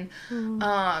and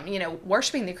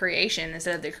worshiping the creation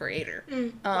instead of the creator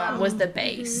was the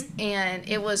base. And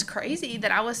it was crazy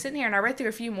that I was sitting here and I read through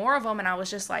a few more of them and I was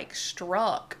just like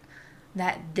struck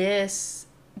that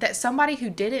somebody who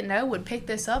didn't know would pick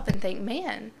this up and think,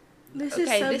 man, This okay, is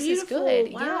so this beautiful. is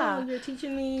good. Wow, Yeah. you're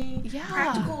teaching me Yeah.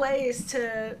 practical ways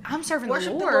to I'm serving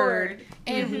worship the the Lord. Lord.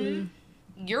 And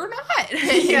you're not.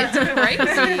 It's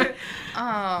crazy.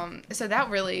 So that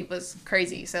really was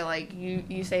crazy. So like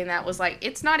you saying that was like,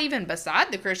 it's not even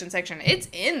beside the Christian section. It's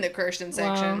in the Christian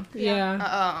section. Wow.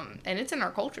 Yeah. And it's in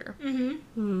our culture.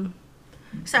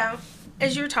 So,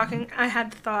 as you were talking, I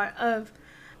had the thought of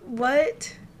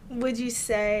what would you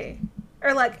say,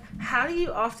 or like, how do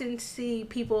you often see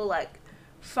people like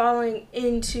falling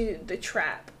into the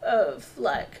trap of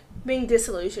like being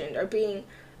disillusioned or being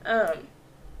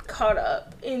caught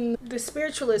up in the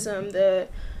spiritualism, the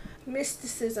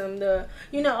mysticism, the,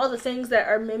 you know, all the things that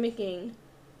are mimicking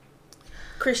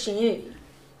Christianity?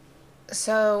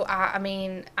 So, I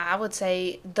mean, I would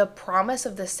say the promise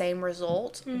of the same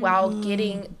result while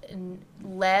getting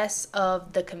less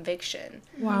of the conviction.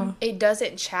 Wow. It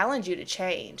doesn't challenge you to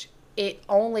change. It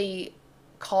only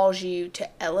calls you to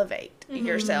elevate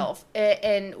yourself.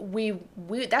 And we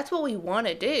that's what we want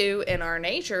to do in our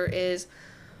nature is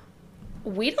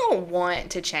we don't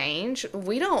want to change.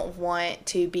 We don't want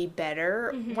to be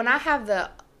better. When I have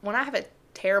a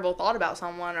terrible thought about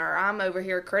someone or I'm over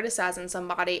here criticizing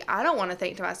somebody, I don't want to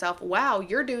think to myself, wow,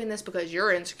 you're doing this because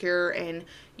you're insecure and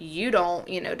you don't,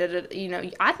 I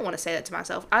don't want to say that to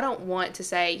myself. I don't want to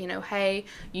say, hey,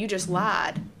 you just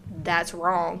lied. That's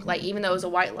wrong. Like, even though it was a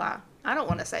white lie, I don't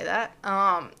want to say that.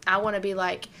 I want to be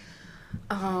like,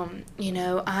 I'm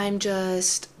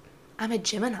a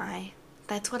Gemini.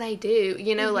 That's what I do.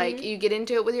 Like you get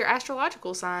into it with your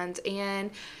astrological signs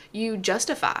and you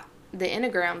justify the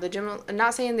Enneagram, the Gemini. I'm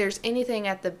not saying there's anything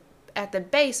at the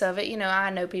base of it. I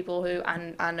know people who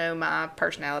I know my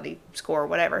personality score,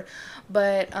 whatever,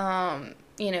 but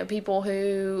people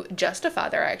who justify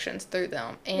their actions through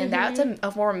them, and that's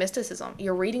a form of mysticism.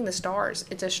 You're reading the stars.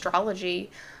 It's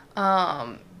astrology,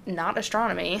 not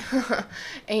astronomy,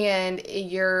 and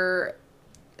you're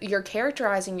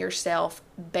characterizing yourself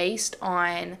based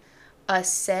on a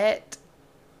set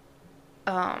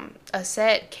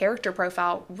character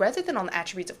profile rather than on the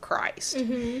attributes of Christ.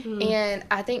 And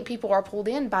I think people are pulled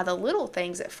in by the little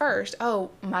things at first. Oh,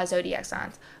 my zodiac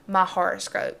signs, my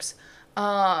horoscopes.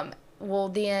 Well,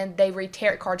 then they read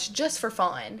tarot cards just for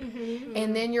fun.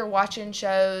 And then you're watching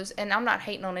shows, and I'm not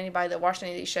hating on anybody that watched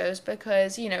any of these shows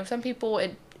because, some people,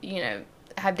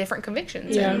 have different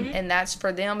convictions, and that's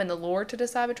for them and the Lord to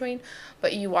decide between.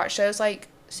 But you watch shows like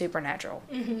Supernatural,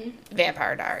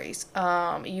 Vampire Diaries.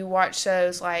 You watch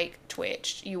shows like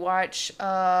Twitch. You watch.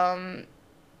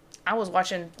 I was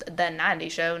watching the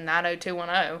 90s show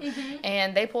 90210,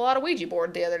 and they pull out a Ouija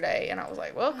board the other day, and I was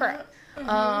like, well, crap.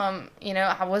 I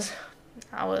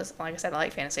was like I said, I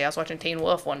like fantasy. I was watching Teen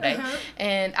Wolf one day,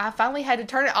 and I finally had to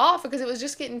turn it off because it was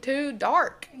just getting too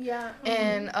dark. Yeah.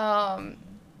 And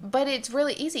but it's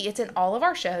really easy. It's in all of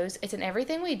our shows. It's in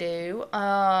everything we do.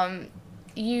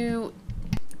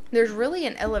 There's really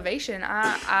an elevation.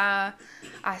 I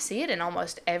see it in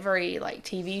almost every like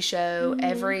TV show.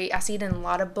 I see it in a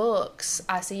lot of books.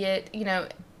 I see it.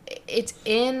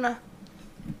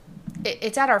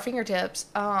 It's at our fingertips.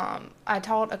 I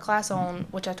taught a class on,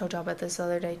 which I told y'all about this the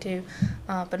other day too,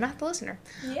 but not the listener.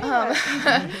 Yeah.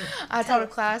 I taught a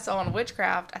class on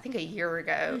witchcraft, I think a year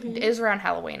ago. It was around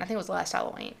Halloween. I think it was last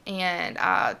Halloween. And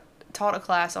I taught a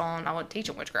class on, I wasn't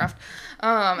teaching witchcraft.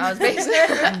 I was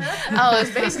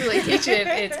basically teaching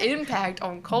its impact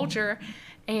on culture.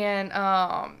 And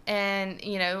I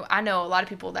know a lot of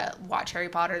people that watch Harry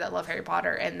Potter, that love Harry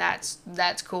Potter, and that's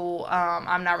cool.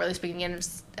 I'm not really speaking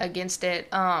against it,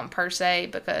 per se,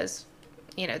 because,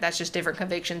 that's just different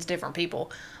convictions, different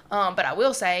people. But I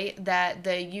will say that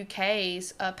the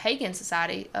UK's Pagan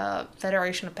Society,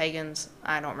 Federation of Pagans,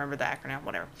 I don't remember the acronym,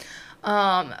 whatever.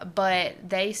 But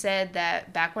they said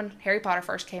that back when Harry Potter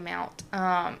first came out,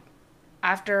 I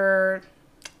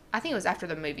think it was after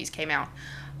the movies came out,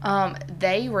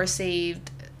 they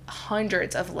received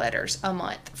hundreds of letters a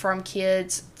month from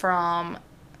kids from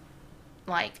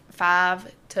like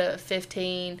 5 to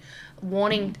 15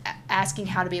 asking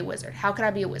how to be a wizard. How can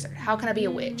I be a wizard? How can I be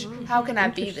a witch? How can I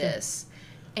be this?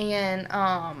 And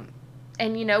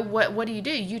what do?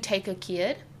 You take a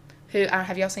kid who,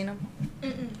 have y'all seen them?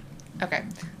 Okay.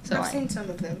 So I've seen some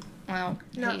of them. Well,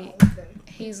 Not all of them.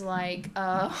 He's like,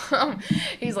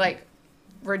 he's like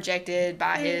rejected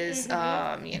by his,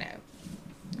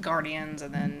 guardians,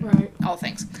 and then all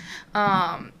things.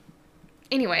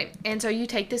 Anyway, and so you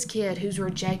take this kid who's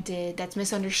rejected, that's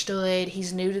misunderstood,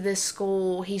 he's new to this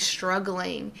school, he's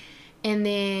struggling, and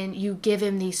then you give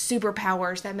him these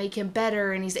superpowers that make him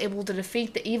better, and he's able to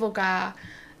defeat the evil guy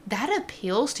that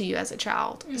appeals to you as a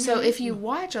child. So if you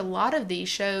watch, a lot of these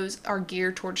shows are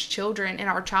geared towards children and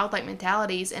our childlike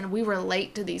mentalities, and we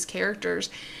relate to these characters.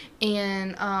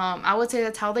 And I would say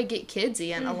that's how they get kids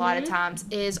in a lot of times,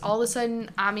 is all of a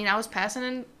sudden, I mean, I was passing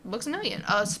in Books A Million,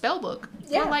 a spell book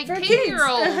for like for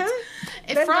 10-year-olds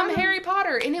That's from not- Harry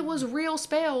Potter, and it was real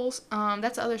spells.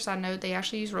 That's the other side note, they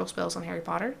actually use real spells on Harry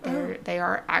Potter. They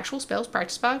are actual spells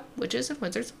practiced by witches and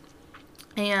wizards.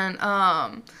 And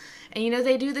you know,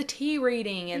 they do the tea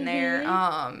reading in there,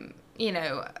 you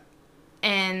know,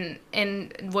 and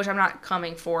which I'm not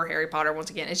coming for Harry Potter once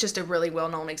again. It's just a really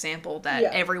well-known example that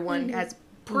everyone has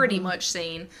pretty much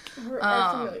seen. We're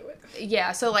familiar with.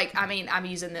 Yeah, so like, I mean, I'm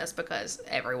using this because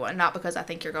everyone, not because I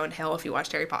think you're going to hell if you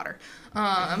watched Harry Potter.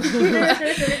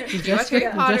 If you watch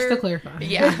Harry Potter, just to clarify.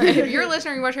 yeah, if you're a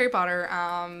listener and you watch Harry Potter,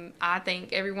 I think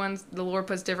the Lord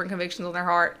puts different convictions on their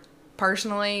heart.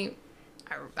 Personally,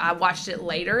 I watched it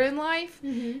later in life,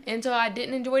 and so I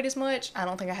didn't enjoy it as much. I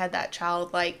don't think I had that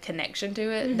childlike connection to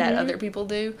it that other people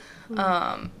do.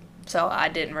 So I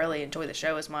didn't really enjoy the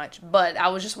show as much, but I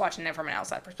was just watching it from an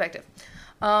outside perspective.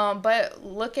 But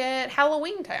look at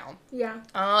Halloween Town. Yeah.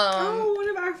 One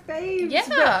of our faves.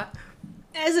 Yeah.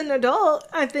 As an adult,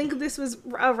 I think this was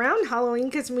around Halloween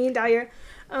because me and Dyer,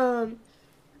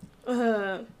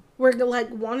 were like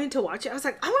wanting to watch it. I was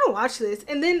like, I want to watch this,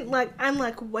 and then like I'm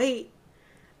like, wait.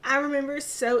 I remember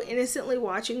so innocently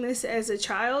watching this as a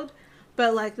child,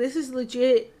 but like this is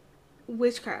legit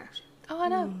witchcraft. Oh, I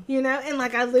know. You know, and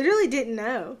like I literally didn't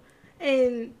know,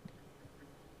 and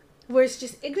was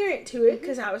just ignorant to it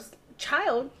because I was a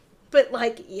child. But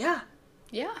like, yeah.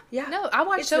 Yeah. Yeah. No, I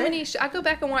watch It's so there. many. I go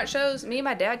back and watch shows. Me and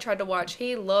my dad tried to watch.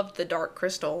 He loved The Dark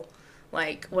Crystal,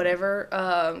 like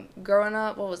whatever. Growing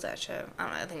up, what was that show? I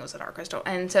don't know. I think it was The Dark Crystal.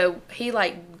 And so he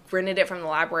like rented it from the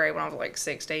library when I was like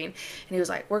 16, and he was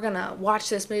like, "We're gonna watch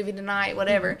this movie tonight,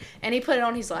 whatever." And he put it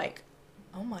on. He's like,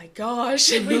 "Oh my gosh!"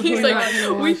 He's We're like, not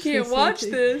gonna "We watch can't this watch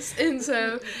movie." this." And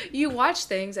so you watch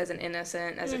things as an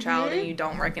innocent, as a child, and you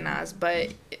don't recognize,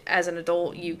 but as an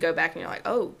adult, you go back and you're like,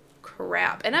 "Oh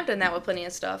crap!" And I've done that with plenty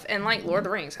of stuff. And like Lord of the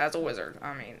Rings has a wizard.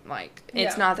 I mean, like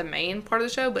it's Yeah. not the main part of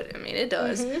the show, but I mean it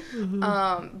does.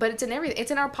 But it's in everything.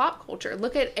 It's in our pop culture.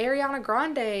 Look at Ariana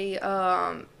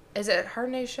Grande. Is it her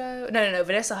new show? No.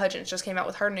 Vanessa Hudgens just came out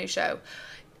with her new show,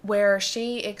 where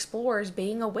she explores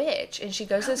being a witch, and she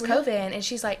goes to this coven, and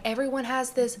she's like, everyone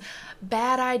has this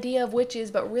bad idea of witches,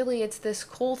 but really it's this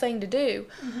cool thing to do.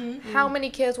 How many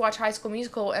kids watch High School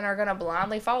Musical and are going to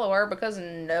blindly follow her because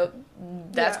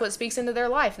that's what speaks into their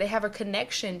life? They have a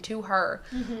connection to her.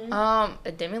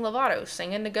 Demi Lovato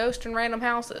singing to ghosts in random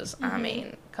houses. I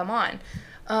mean, come on.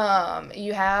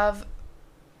 You have,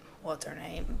 what's her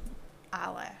name?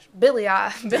 Billy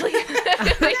Eyelash,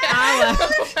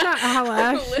 not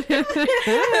eyelash. literally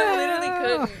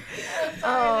couldn't.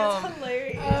 That's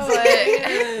hilarious.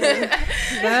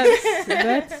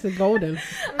 That's golden.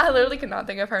 I literally could not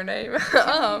think of her name.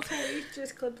 Please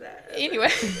just clip that. Anyway,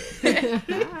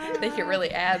 I think it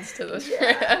really adds to the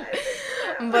script.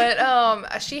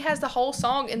 But she has the whole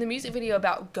song in the music video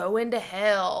about going to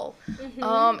hell.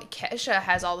 Kesha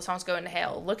has all the songs going to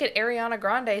hell. Look at Ariana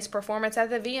Grande's performance at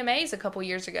the VMAs a couple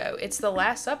years ago. It's The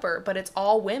Last Supper, but it's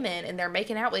all women, and they're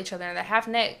making out with each other, and they're half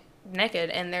naked,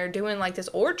 and they're doing like this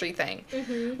orgy thing.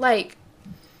 Like,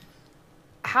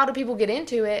 how do people get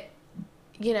into it?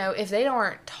 You know, if they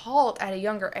aren't taught at a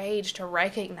younger age to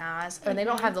recognize, or they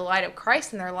don't have the light of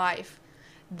Christ in their life,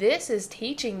 this is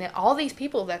teaching that all these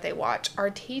people that they watch are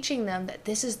teaching them that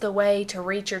this is the way to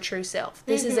reach your true self.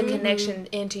 This is a connection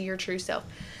into your true self.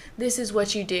 This is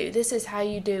what you do. This is how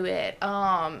you do it.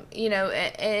 You know,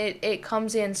 it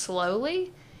comes in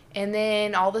slowly, and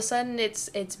then all of a sudden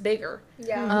it's bigger.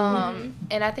 Yeah.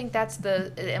 And I think that's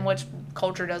and which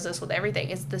culture does this with everything.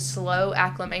 It's the slow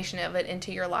acclimation of it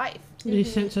into your life.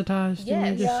 Desensitized. Yes.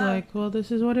 And you're just Yeah. like, well, this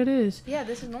is what it is. Yeah,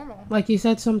 this is normal. Like you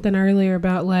said something earlier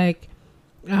about like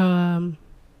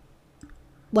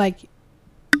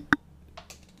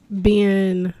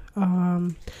being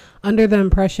under the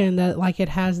impression that like it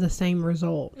has the same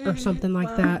result or something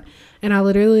like that. And I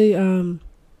literally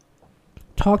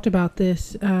talked about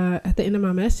this at the end of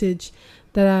my message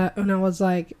that when I was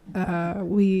like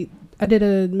I did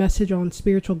a message on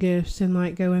spiritual gifts and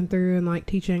like going through and like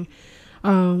teaching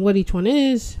what each one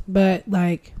is, but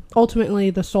like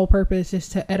ultimately the sole purpose is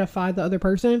to edify the other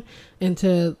person and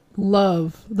to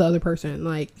love the other person.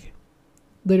 Like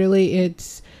literally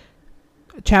it's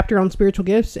a chapter on spiritual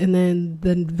gifts, and then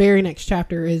the very next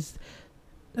chapter is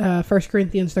 1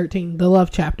 Corinthians 13, the love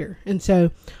chapter. And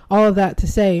so all of that to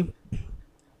say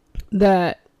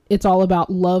that it's all about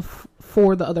love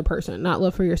for the other person, not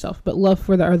love for yourself, but love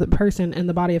for the other person and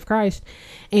the body of Christ.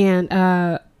 And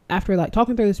after like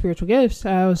talking through the spiritual gifts,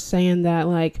 I was saying that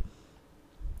like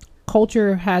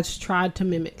culture has tried to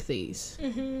mimic these,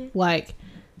 like,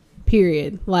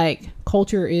 period. Like,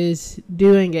 culture is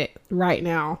doing it right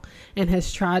now and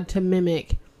has tried to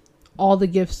mimic all the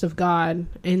gifts of God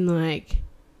and like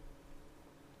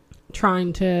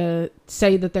trying to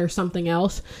say that there's something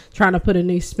else, trying to put a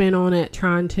new spin on it,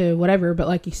 trying to whatever. But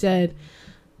like you said,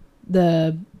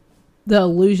 the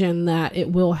illusion that it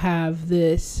will have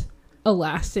this a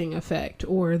lasting effect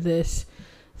or this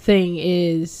thing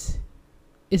is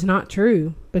not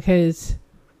true, because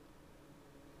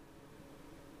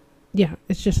yeah,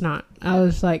 it's just not. I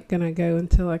was like gonna go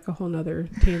into like a whole nother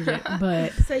tangent,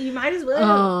 but so you might as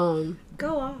well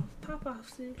go off, pop off,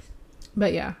 sis.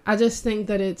 But yeah, I just think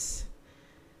that it's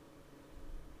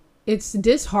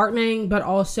disheartening, but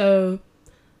also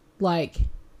like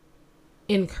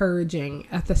encouraging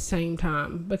at the same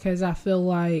time, because I feel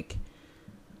like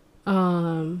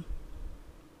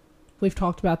we've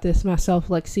talked about this, myself,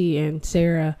 Lexi, and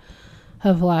Sarah,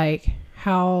 of like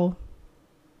how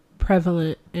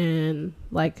prevalent and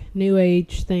like new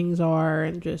age things are,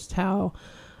 and just how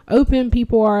open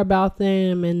people are about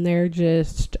them, and they're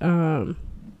just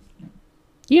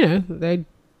you know, they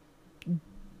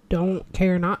don't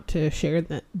care not to share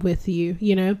that with you,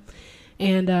 you know,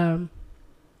 and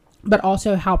but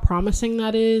also how promising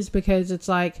that is, because it's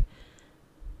like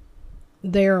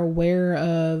they're aware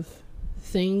of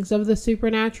things of the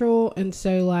supernatural, and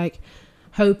so like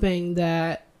hoping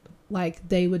that like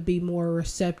they would be more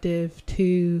receptive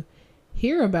to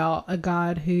hear about a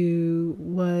God who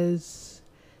was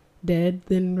dead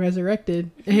then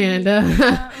resurrected and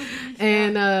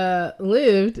and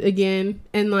lived again,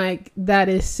 and like that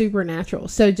is supernatural.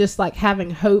 So just like having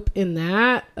hope in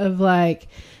that, of like,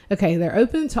 okay, they're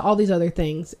open to all these other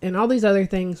things, and all these other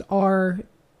things are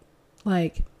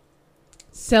like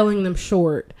selling them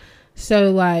short.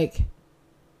 So like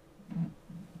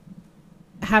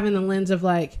having the lens of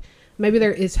like, maybe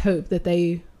there is hope that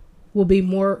they will be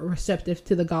more receptive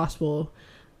to the gospel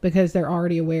because they're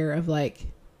already aware of like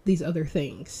these other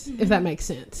things, if that makes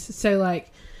sense. So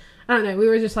like, I don't know, we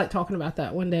were just like talking about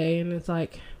that one day, and it's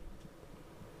like,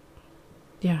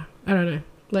 yeah, I don't know.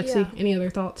 Lexi, any other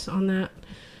thoughts on that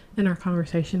in our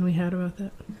conversation we had about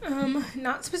that?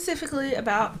 Not specifically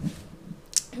about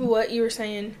what you were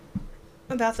saying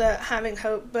about the having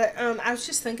hope, but I was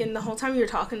just thinking the whole time you were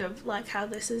talking of like how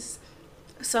this is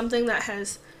something that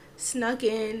has snuck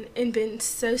in and been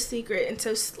so secret and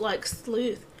so like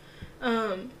sleuth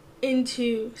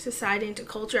into society, into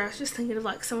culture. I was just thinking of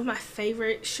like some of my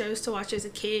favorite shows to watch as a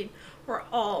kid were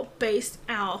all based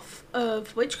off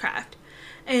of witchcraft,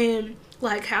 and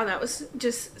like how that was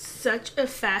just such a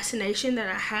fascination that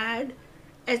I had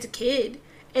as a kid.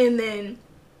 And then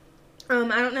I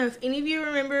don't know if any of you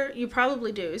remember, you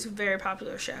probably do, it's a very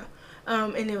popular show,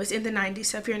 and it was in the 90s,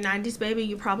 so if you're a 90s baby,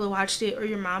 you probably watched it, or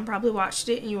your mom probably watched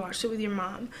it, and you watched it with your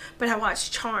mom. But I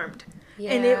watched Charmed.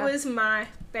 Yeah. And it was my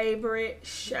favorite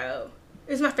show.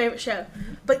 It was my favorite show.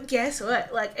 But guess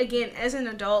what? Like, again, as an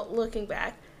adult looking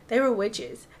back, they were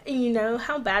witches. And you know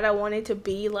how bad I wanted to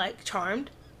be like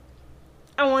Charmed?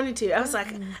 I wanted to. I was like,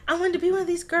 I wanted to be one of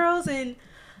these girls, and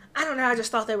I don't know, I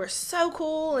just thought they were so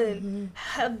cool and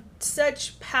had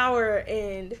such power,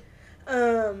 and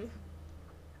I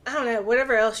don't know,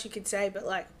 whatever else you could say, but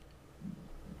like,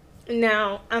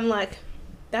 now I'm like,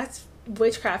 that's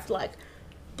witchcraft, like,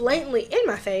 blatantly in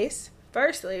my face.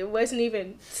 Firstly, it wasn't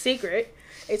even secret.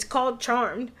 It's called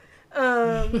Charmed.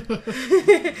 So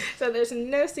there's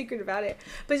no secret about it.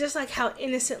 But just like how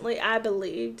innocently I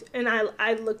believed, and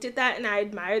I looked at that and I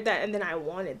admired that, and then I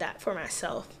wanted that for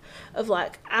myself. Of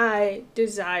like, I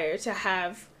desire to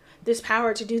have this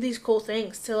power to do these cool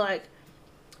things, to like,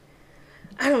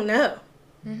 I don't know.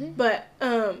 But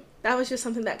that was just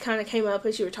something that kind of came up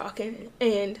as you were talking.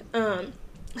 And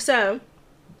so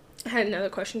I had another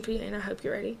question for you, and I hope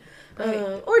you're ready.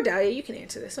 Right. Or Dahlia, you can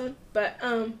answer this one. But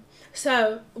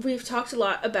so we've talked a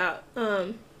lot about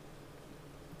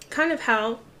kind of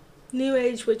how New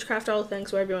Age, witchcraft, all the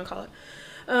things, whatever you want to call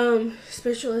it,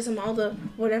 spiritualism, all the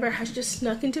whatever, has just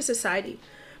snuck into society.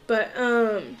 But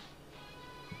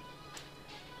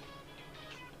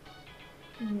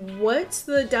what's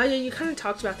the, Dahlia, you kind of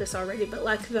talked about this already, but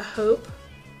like the hope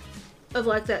of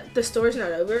like that the story's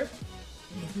not over.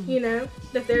 You know,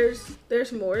 that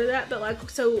there's more to that, but like,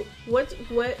 so what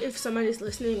if somebody's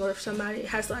listening, or if somebody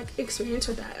has like experience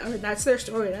with that, or that's their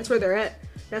story, that's where they're at,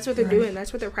 that's what they're doing,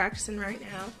 that's what they're practicing right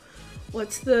now,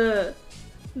 what's the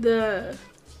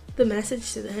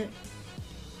message to them?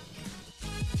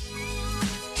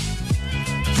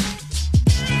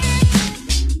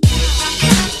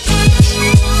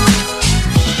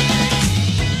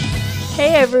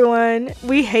 everyone.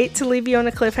 We hate to leave you on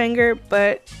a cliffhanger,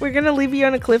 but we're going to leave you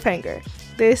on a cliffhanger.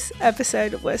 This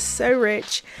episode was so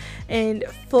rich and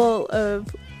full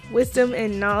of wisdom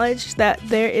and knowledge that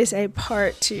there is a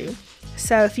part 2.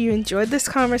 So if you enjoyed this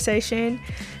conversation,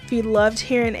 if you loved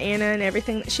hearing Anna and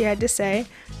everything that she had to say,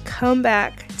 come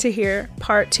back to hear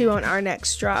part 2 on our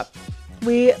next drop.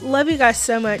 We love you guys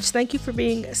so much. Thank you for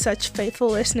being such faithful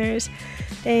listeners,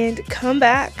 and come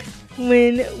back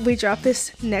when we drop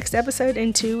this next episode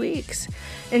in 2 weeks.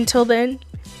 Until then,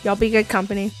 y'all be good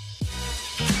company.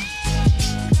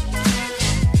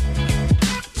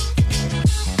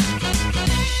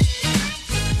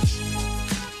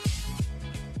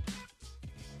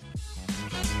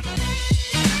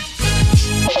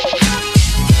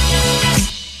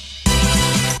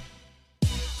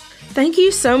 Thank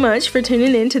you so much for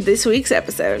tuning in to this week's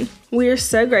episode. We are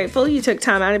so grateful you took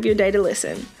time out of your day to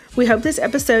listen. We hope this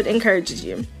episode encourages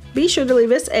you. Be sure to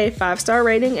leave us a 5-star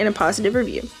rating and a positive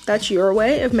review. That's your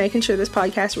way of making sure this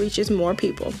podcast reaches more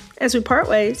people. As we part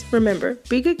ways, remember,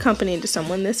 be good company to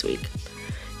someone this week.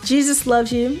 Jesus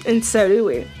loves you, and so do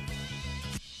we.